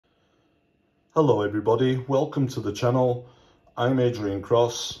Hello everybody, welcome to the channel. I'm Adrian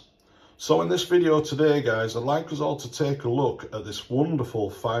Cross. So in this video today guys, I'd like us all to take a look at this wonderful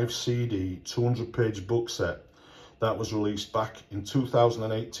 5 CD 200 page book set that was released back in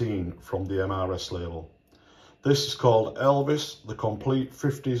 2018 from the M.R.S label. This is called Elvis, the complete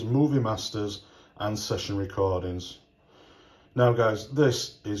 50s movie masters and session recordings. Now guys,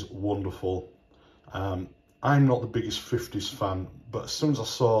 this is wonderful. I'm not the biggest 50s fan, but as soon as I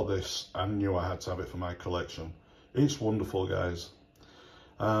saw this, I knew I had to have it for my collection. It's wonderful, guys.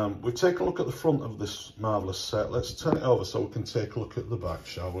 We'll take a look at the front of this marvellous set. Let's turn it over so we can take a look at the back,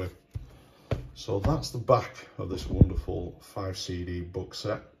 shall we? So that's the back of this wonderful 5 CD book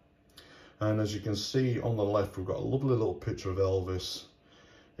set. And as you can see on the left, we've got a lovely little picture of Elvis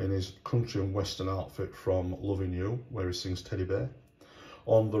in his country and western outfit from Loving You, where he sings Teddy Bear.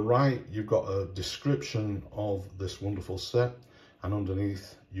 On the right, you've got a description of this wonderful set, and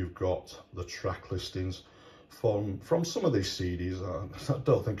underneath you've got the track listings from some of these CDs. I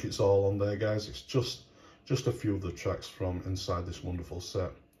don't think it's all on there, guys. It's just a few of the tracks from inside this wonderful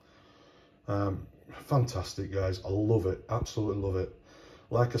set. Fantastic, guys. I love it, absolutely love it.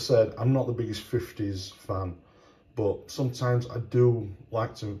 Like I said, I'm not the biggest 50s fan, but sometimes I do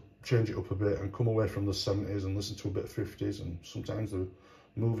like to change it up a bit and come away from the 70s and listen to a bit of 50s, and sometimes the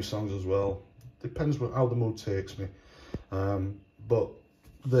movie songs as well. Depends how the mood takes me. But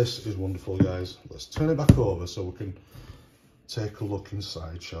this is wonderful, guys. Let's turn it back over so we can take a look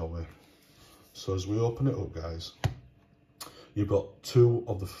inside, shall we? So as we open it up, guys, you've got 2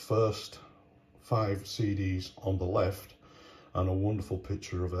 of the first 5 CDs on the left and a wonderful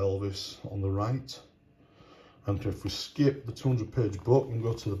picture of Elvis on the right. And if we skip the 200 page book and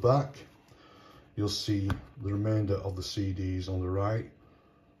go to the back, you'll see the remainder of the CDs on the right.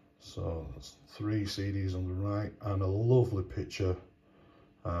 So that's 3 CDs on the right and a lovely picture.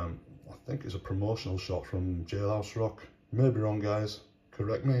 I think it's a promotional shot from Jailhouse Rock. Maybe wrong, guys.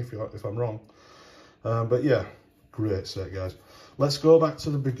 Correct me if I'm wrong. But yeah, great set, guys. Let's go back to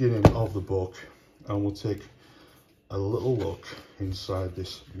the beginning of the book and we'll take a little look inside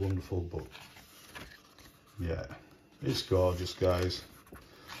this wonderful book. Yeah, it's gorgeous, guys.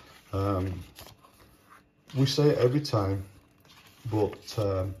 We say it every time, but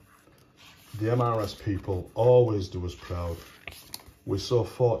the M.R.S people always do us proud. We're so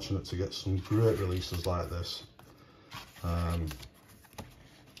fortunate to get some great releases like this.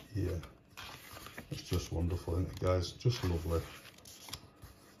 Yeah, it's just wonderful, isn't it, guys? Just lovely.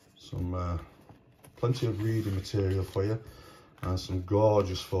 Some plenty of reading material for you and some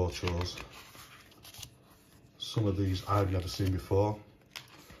gorgeous photos. Some of these I've never seen before,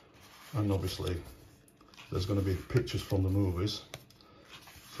 and obviously there's going to be pictures from the movies.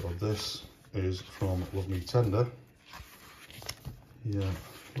 So this is from Love Me Tender. Yeah,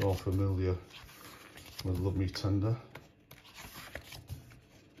 we're all familiar with Love Me Tender.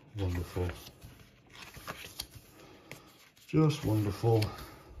 Wonderful. Just wonderful.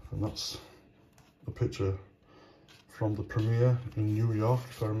 And that's a picture from the premiere in New York,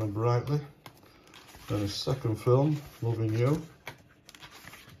 if I remember rightly. Then his second film, Loving You.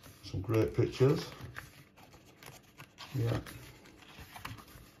 Some great pictures. Yeah.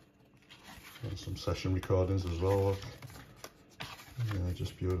 And some session recordings as well, look. Yeah,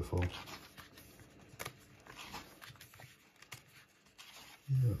 just beautiful.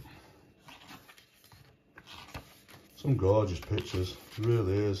 Yeah. Some gorgeous pictures, it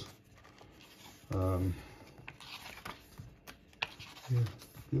really is. Yeah,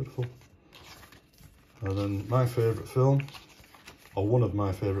 beautiful. And then my favourite film, or one of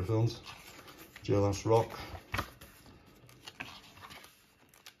my favourite films, Jailhouse Rock.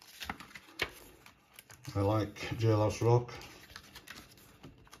 I like Jailhouse Rock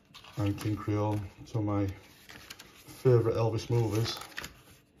and King Creole, two of my favourite Elvis movies.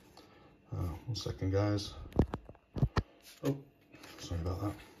 1 second, guys. Oh, sorry about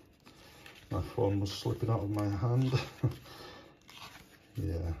that. My phone was slipping out of my hand.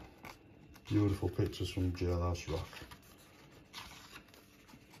 Yeah, beautiful pictures from Jailhouse Rock.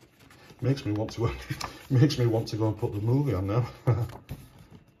 Makes me want to go and put the movie on now.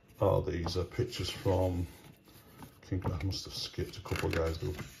 Oh, these are pictures from King. I must have skipped a couple, guys.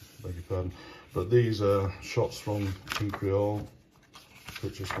 Do beg your pardon. But these are shots from King Creole.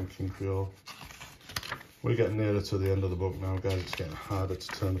 Pictures from King Creole. We're getting nearer to the end of the book now, guys. It's getting harder to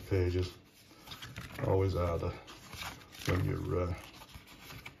turn the pages. Always harder when you're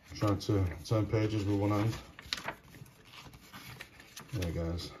trying to turn pages with one hand. Yeah,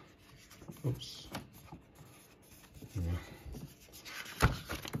 guys. Oops. Yeah.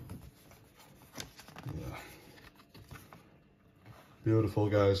 Yeah. Beautiful,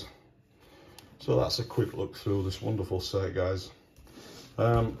 guys. So that's a quick look through this wonderful set, guys.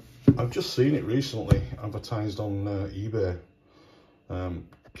 I've just seen it recently advertised on eBay.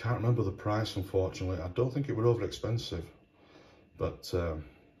 Can't remember the price, unfortunately. I don't think it was over expensive, but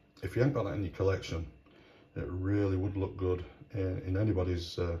if you ain't got that in your collection, it really would look good in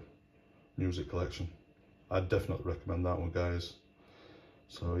anybody's music collection. I'd definitely recommend that one, guys.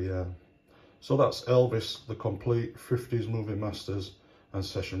 So yeah, so that's Elvis, the complete 50s movie masters and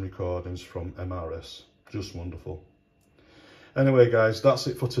session recordings from M.R.S. Just wonderful. Anyway, guys, that's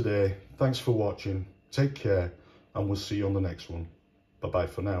it for today. Thanks for watching. Take care, and we'll see you on the next one. Bye-bye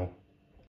for now.